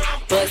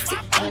 bust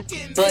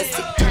it, bust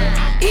it.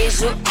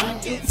 Is you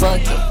fuck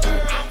it?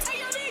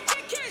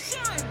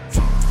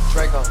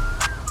 Draco,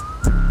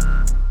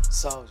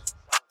 Soldier.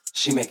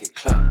 She make it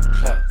clap,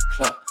 clap,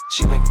 clap.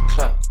 She make it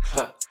clap,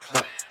 clap,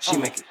 clap. She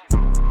make it.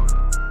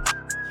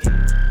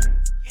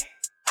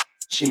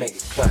 She make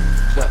it clap,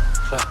 clap,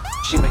 clap.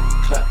 She make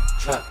it clap,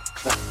 clap,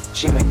 clap.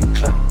 She make it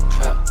clap,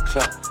 clap,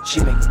 clap. She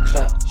make it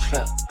clap,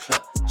 clap,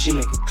 clap. She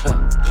make it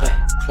clap, clap,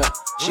 clap.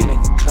 She make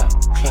it clap,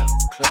 clap,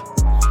 clap.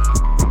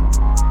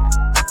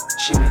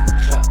 She make it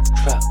clap,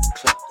 clap,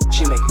 clap.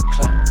 She make it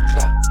clap,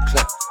 clap,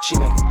 clap. She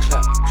make it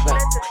clap,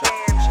 clap,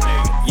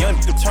 clap. Young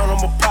to turn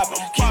on my pop.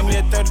 Keep me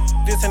at 30,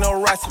 this ain't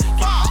no ricing.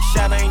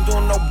 Shot, I ain't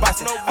doing no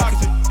boxing. I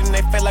can in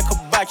they face like a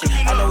hibachi.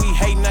 I know he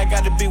hating, I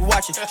gotta be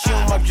watching. She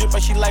on my drip,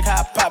 but she like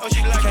how I pop it.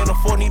 He can't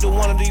afford neither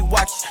one of these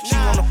watches. She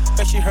wanna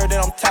f***, she heard that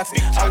I'm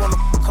toxic. I wanna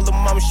f***, cause the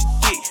mama she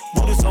thick.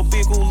 Booty so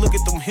big, ooh, look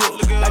at them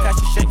hips. Like how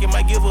she shaking,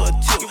 might give her a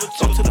tip.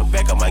 So to the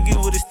back, I might give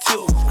her this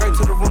tip. Straight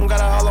to the room, got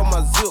her all on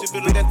my zip.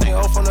 Beat that thing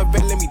off on the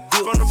bed, let me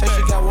dip. Say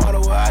she got water,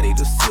 well, I need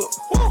a sip.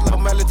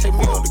 Lil' Mally take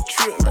me on the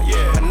trip.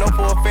 I know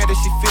for a fact that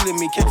she feeling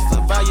me. Catches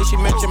a value, she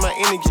matching my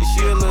energy.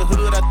 She a little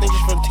hood, I think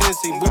she's from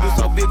Tennessee. Booty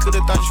so big,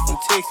 could've thought she's from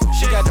Texas.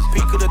 She got the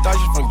peak, could've thought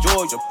she's from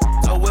Georgia.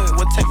 So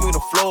what take me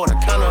to Florida?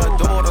 Kinda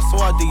adore her,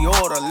 so I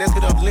deorder. Let's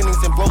hit up Lennox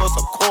and blow us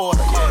a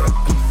quarter, yeah.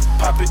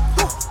 Pop it,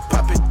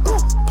 pop it,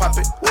 pop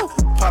it,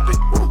 pop it, pop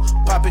it,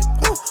 pop it,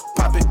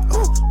 pop it,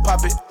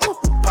 pop it,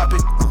 pop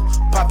it,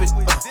 pop it,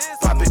 pop it,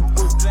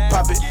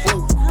 pop it,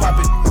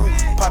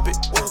 pop it,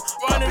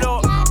 run it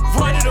up,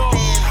 run it up,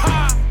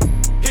 ha!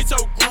 Hit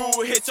your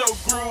groove, hit your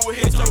groove,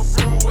 hit your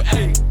groove,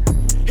 ayy.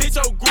 Hit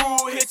your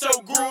groove, hit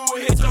your groove,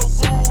 hit your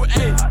groove,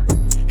 ayy.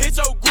 Hit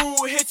your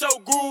groove, hit your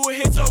groove,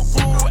 hit your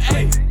groove,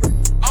 ayy.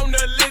 I'm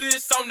the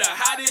latest, I'm the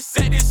hottest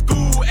at this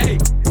school, ayy.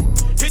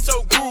 Hit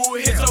your groove,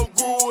 hit your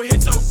groove,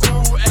 hit your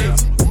groove, ayy.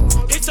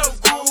 Hit your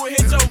groove,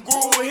 hit your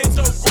groove, hit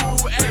your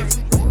groove, ayy.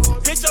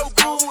 Hit your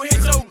groove,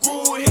 hit your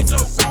groove, hit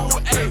your groove,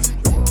 ayy.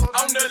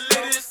 I'm the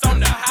latest, I'm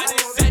the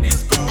hottest at this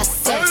school. I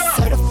said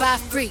certified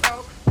free,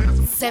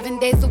 7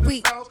 days a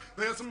week.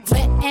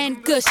 Wet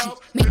and gushy,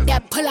 make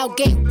that pull-out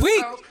game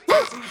weak.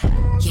 Yeah,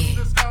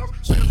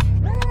 yeah,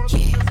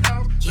 yeah,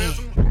 yeah.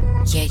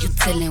 Yeah, you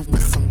dealing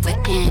with some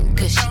wet and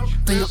gushy.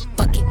 Bring a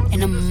bucket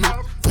and a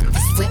mop with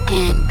this wet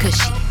and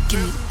gushy.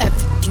 Give me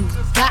everything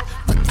you got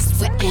with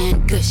this wet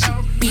and gushy.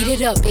 Beat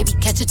it up, baby,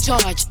 catch a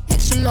charge.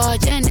 Extra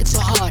large and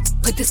extra hard.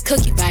 Put this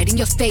cookie right in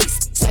your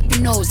face. Swipe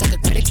your nose like a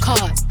credit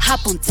card.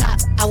 Hop on top,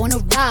 I wanna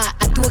ride.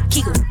 I do a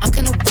kegel, I'm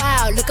kinda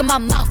wild. Look at my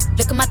mouth,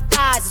 look at my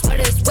thighs. It's wet,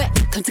 it's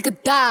wet, come take a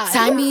dive.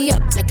 Tie me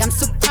up like I'm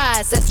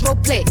surprised. That's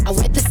roleplay, I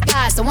wear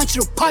disguise. I want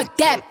you to park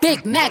that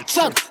Big Mac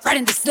truck right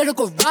in this little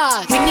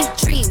garage. Make me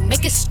dream,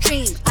 make it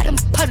stream. I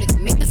don't public,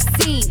 make a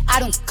scene. I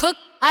don't cook,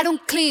 I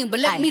don't clean, but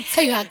let me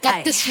tell you I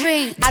got this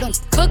ring. I don't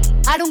cook,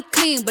 I don't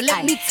clean, but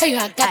let me tell you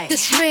I got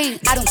this ring.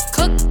 I don't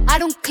cook, I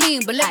don't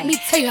clean, but let me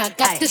tell you I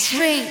got this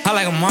ring. I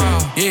like 'em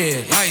all,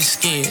 yeah, light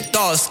skin,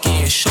 dark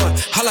skin, short.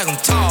 I like 'em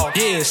tall,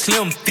 yeah,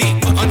 slim,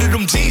 thick. Under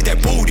them jeans,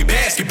 that booty,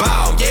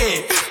 basketball,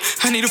 yeah.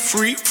 I need a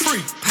free.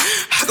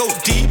 I go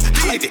deep,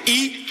 I like to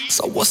eat.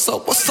 So what's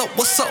up, what's up,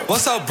 what's up?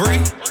 What's up, Bree?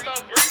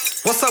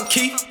 What's up,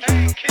 Keith?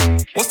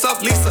 What's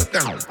up, Lisa?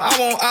 I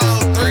want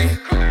all three.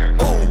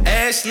 Ooh,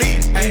 Ashley,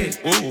 hey,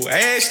 ooh,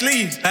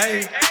 Ashley,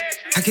 hey.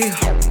 I get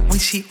home when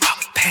she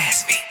walk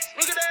past me.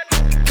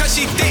 Cause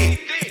she thick.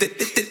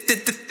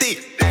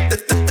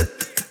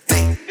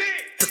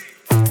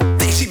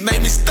 She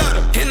made me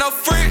stutter. And her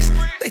friends,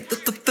 they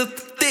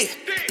thick.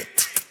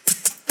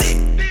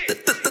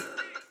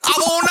 I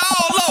want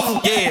all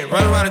of them. Yeah,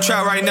 run around the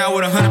trap right now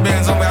with 100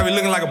 bands on me. I be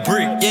looking like a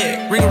brick.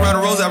 Yeah, ring around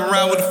the rose, I be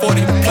around with the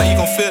 40. Play, you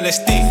gon' feel that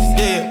stick.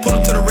 Yeah, pull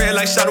up to the red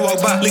light, shot to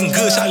walk by. Looking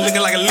good, shot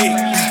looking like a lick.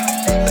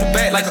 The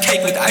bag like a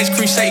cake with the ice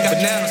cream shake.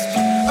 Bananas.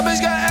 I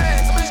bitch got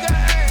ass, I bitch got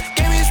ass.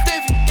 Give me a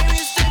stiffy, give me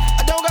a stiffy.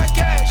 I don't got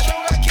cash,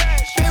 don't got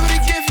cash. Pay with a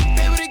gift,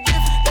 pay with a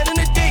gift. That in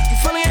the dick, you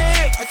feeling your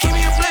hip. I give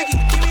me a blicky,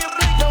 give me a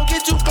blicky. Don't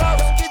get too close,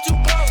 don't get too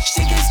close.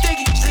 Shit get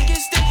sticky, shit get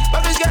sticky. My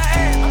bitch got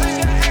ass, my bitch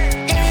got ass.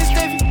 Give me a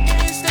stiffy, give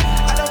me a stiffy.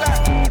 I don't got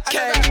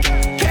cash.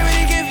 Pay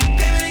with a gift,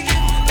 pay with a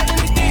gift. That in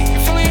the dick, you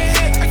feeling your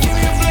hip. I give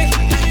me a blicky,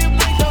 give me a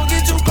blicky. Don't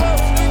get too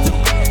close,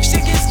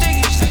 shit get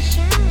sticky.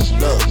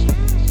 Look,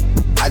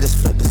 I just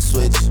flipped the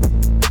switch.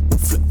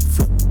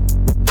 Flip.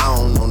 I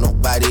don't know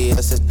nobody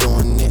else that's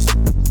doing this.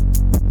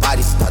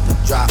 Body start to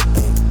drop,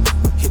 and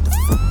hit the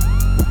floor.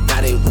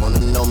 Now they wanna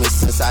know me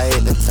since I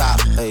hit the top.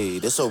 Hey,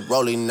 this a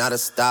rolling, not a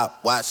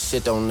stop. Watch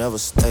shit don't never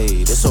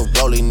stay. This a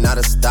rolling, not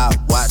a stop.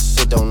 Watch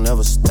shit don't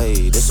never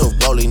stay. This a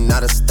rolling,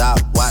 not a stop.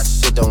 Watch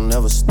shit don't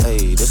never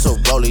stay. This a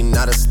rolling,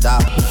 not a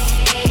stop.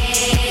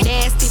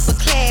 Nasty but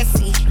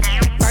classy,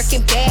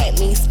 working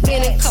badly.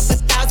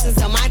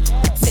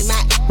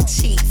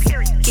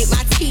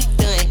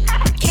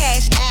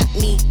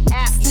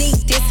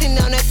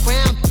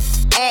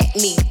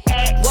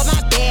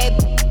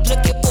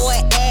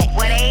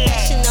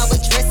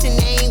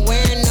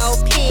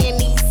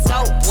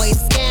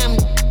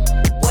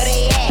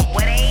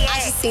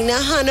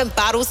 them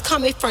bottles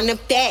coming from the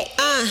back.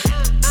 I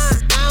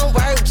don't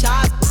work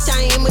jobs,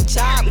 I am a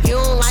job. You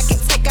don't like it,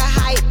 take a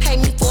hike, pay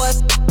me for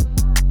it.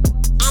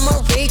 I'm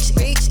a rich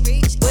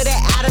with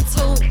an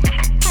attitude.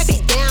 Have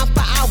it down,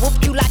 but I whoop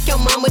you like your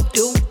mama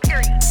do.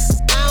 I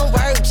don't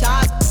work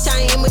jobs,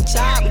 I am a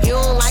job. You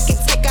don't like it,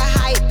 take a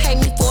hike, pay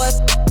me for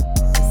it.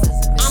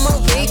 I'm a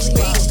rich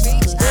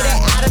with an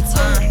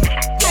attitude.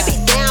 Have it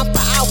down,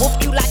 but I whoop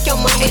you like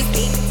your mama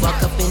do. Walk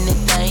up in the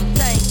thing,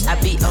 I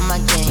be on my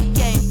game.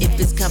 If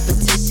it's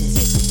competition,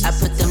 I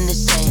put them to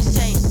shame.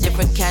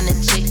 Different kind of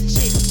chick,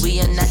 we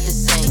are not the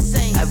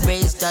same. I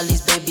raised all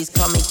these babies,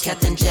 call me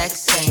Captain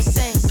Jackson.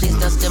 Please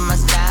don't steal my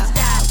style,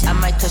 I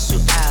might cuss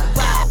you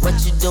out. What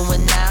you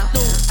doing now?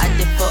 I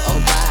did for a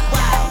while.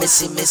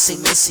 Missy,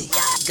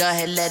 go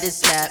ahead, let it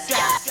slap.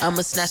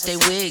 I'ma snatch they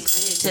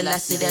wigs till I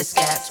see that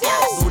scap.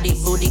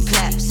 Booty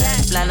claps,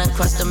 flying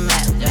across the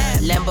map.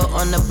 Lambo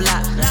on the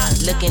block,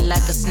 looking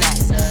like a snack.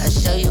 I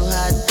show you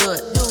how I do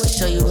it,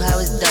 show you how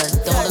it's done.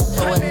 Don't look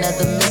for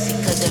another Missy,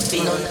 cause there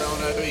be no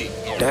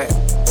that.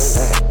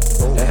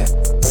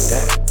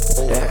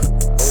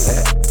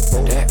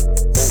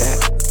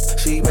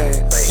 She bad,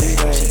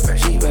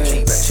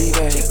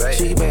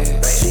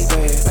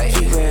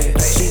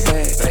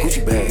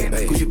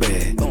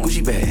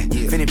 Gucci bag,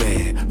 Fendi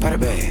bag, Prada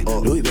bag,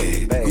 Louis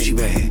bag, Gucci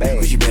bag,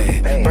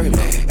 Birkin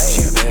bag.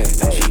 She bad,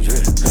 she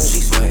drip, she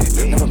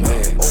swag, never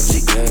mad, she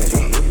glad.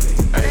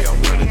 Hey,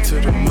 I'm running to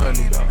the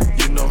money,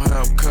 you know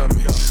how I'm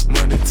coming.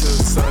 Monday till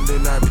Sunday,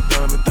 I be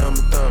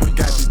thumbing.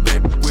 Got this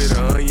baby with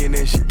an onion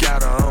and she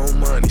got her own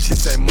money. She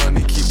say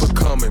money keep her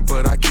coming,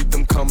 but I keep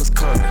them comers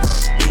coming.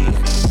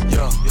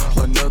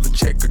 Another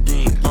check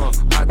again.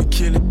 I be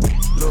killing,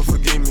 Lord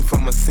forgive me for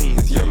my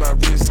sins. Yeah, my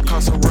wrist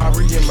cost a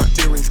robbery, and my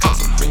earrings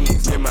cost some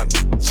beans. Yeah, my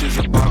bitch is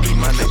a Barbie,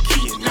 my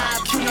Nike and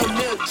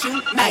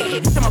Hey,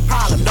 this is my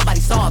problem, nobody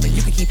solve it.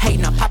 You can keep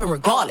hating, I'm popping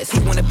regardless. He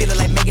wanna feel it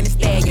like Megan Thee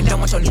Stallion. Don't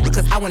want your nigga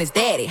cause I want his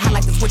daddy. I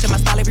like to switch up my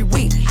style every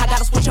week. I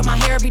gotta switch up my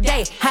hair every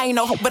day. I ain't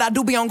no hope, but I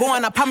do be on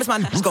going. I promise my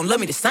niggas gon' love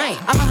me the same.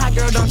 I'm a hot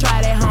girl, don't try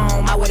it at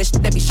home. I wear the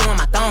shit that be showing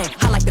my thong.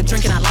 I like to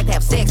drink and I like to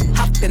have sex.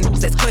 Hop the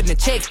niggas that's cutting the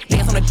checks.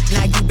 Dance on the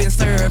now you been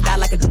served. I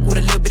like a dude with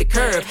a little bit of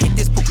curve. Hit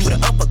this poop with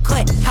an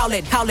uppercut. Call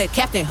it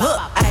Captain Hook.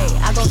 Ayy,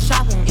 I go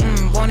shopping.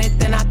 Want it,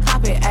 then I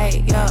cop it.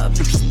 Ayy, yeah,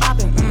 bitches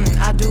popping.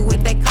 I do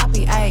what they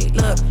copy. Ayy,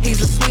 look,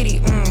 he's a sweetie.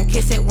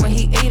 Kiss it when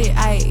he eat it.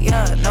 Ayy,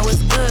 yeah, know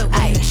it's good.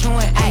 Ayy,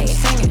 chewing, ayy,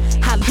 singing.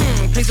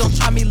 Please don't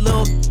try me,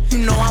 little.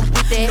 You know I'm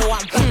with that.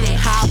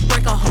 How I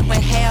break a hoe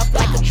in half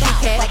like a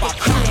cat.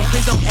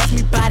 Please don't ask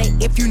me about it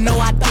if you know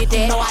I did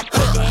that.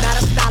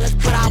 Not a stylist,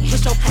 but I'll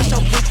push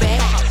your boot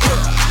back.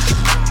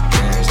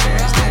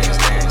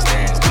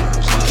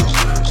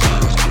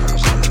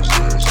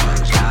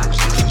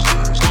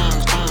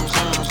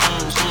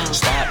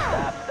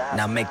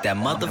 Now make that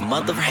mother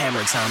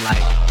hammer sound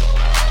like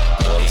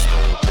go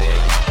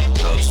stupid,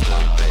 do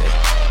it.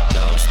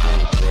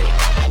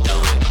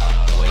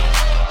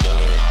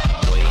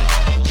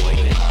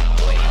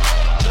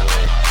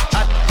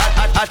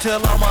 I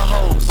tell all my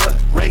hoes,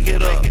 break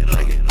it up,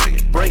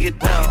 break it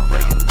down,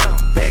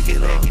 back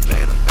it up,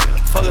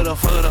 fuck it up,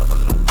 fuck it up,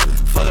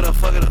 fuck it up,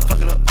 fuck it up,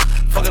 fuck it up,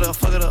 fuck it up,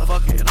 fuck it up,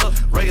 fuck it up,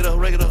 break it up,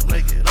 break it up,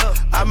 break it up.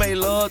 I made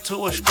love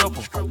to a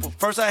stripper.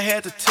 First I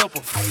had to tip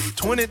her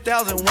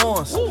 20,000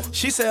 once.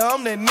 She said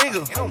I'm that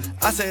nigga.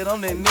 I said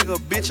I'm that nigga,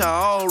 bitch. I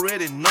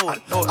already know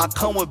it. I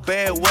come with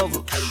bad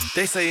weather.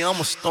 They say I'm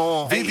a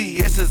storm.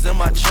 VVS is in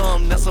my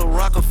chum. That's a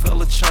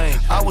Rockefeller chain.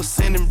 I was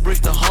sending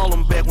bricks to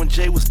Harlem back when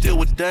Jay was still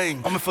with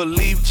Dame. I'm in for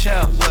leave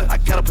child. I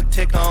gotta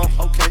protect on.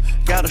 Okay.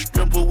 Got a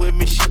stripper with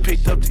me. She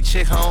picked up the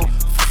check home.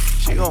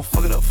 She gon'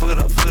 fuck it up, fuck it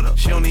up, fuck it up.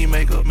 She don't need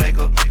makeup.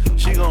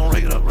 She gon'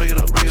 rig it up.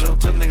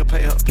 Tell the nigga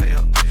pay up.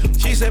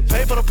 She said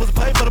pay for the pussy,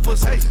 pay for the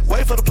pussy. Hey,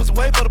 wait for the pussy.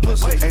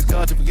 Ask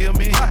God to forgive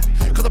me.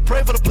 Cause I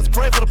pray for the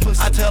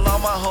pussy. I tell all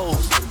my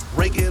hoes,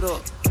 break it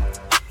up,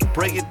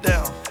 break it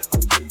down,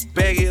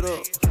 bag it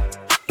up,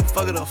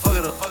 fuck it up, fuck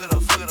it up, fuck it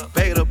up, fuck it up,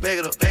 bag it up, bag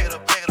it up, bag it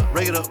up, bag it up,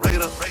 break it up, break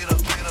it up, break it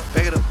up,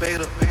 bag it up, bag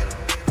it up, bag it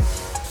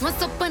up.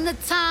 Once upon a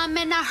time,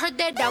 and I heard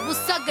that I was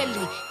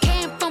ugly.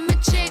 Came from a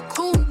chick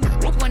who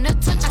wanna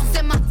touch. I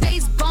said my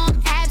face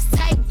bomb, abs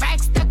tight,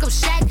 racks stuck up,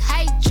 shack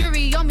height,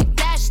 jury on me,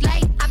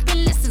 flashlight. I've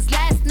been listening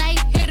last night.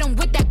 Hit 'em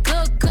with that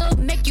good,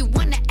 make you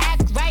wanna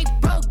act right.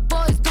 Broke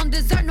boys don't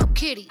deserve no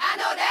kitty. I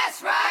know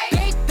that's right.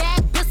 Big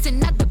bag,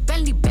 bustin' out the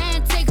Bentley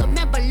band. Take a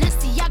man,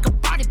 Balenciaga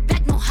brought it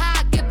back. No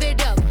how I give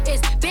it up.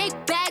 It's big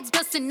bags,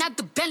 bustin' out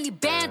the Bentley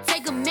band.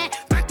 Take a man,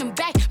 work them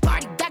back,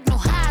 party back. No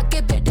how I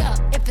give it up.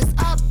 If it's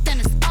up, then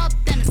it's up,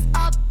 then it's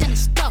up, then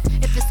it's stuff.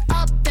 If it's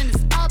up, then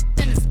it's up,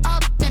 then it's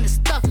up, then it's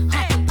stuff.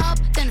 Up,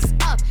 then it's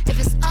up. If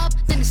it's up,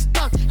 then it's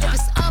stuck. If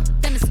it's up,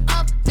 then it's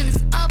up, then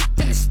it's up,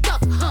 then it's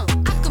stuck.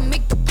 I can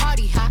make the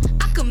party hot.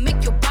 I can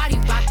make your body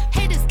rock.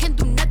 Haters can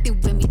do nothing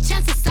with me.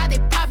 Chances are they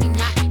probably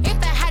not. If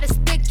I had a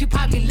stick, you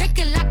probably lick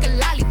it like a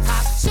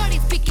lollipop. Shorty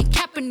speaking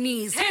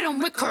Japanese, hit 'em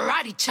with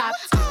karate chop.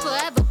 I'm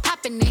forever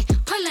popping it,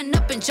 pulling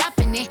up and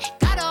dropping it.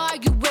 Gotta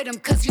argue with him,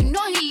 cause you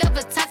know he love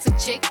a toxic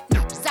chick.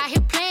 Out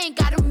here playing,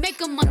 gotta make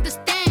him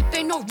understand. If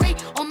ain't no ring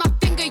on my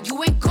finger,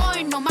 you ain't going.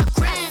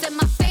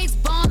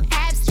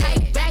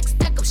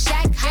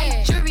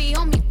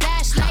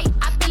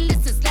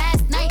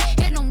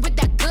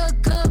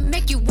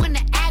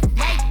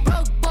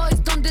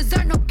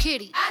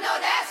 kitty. I know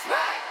that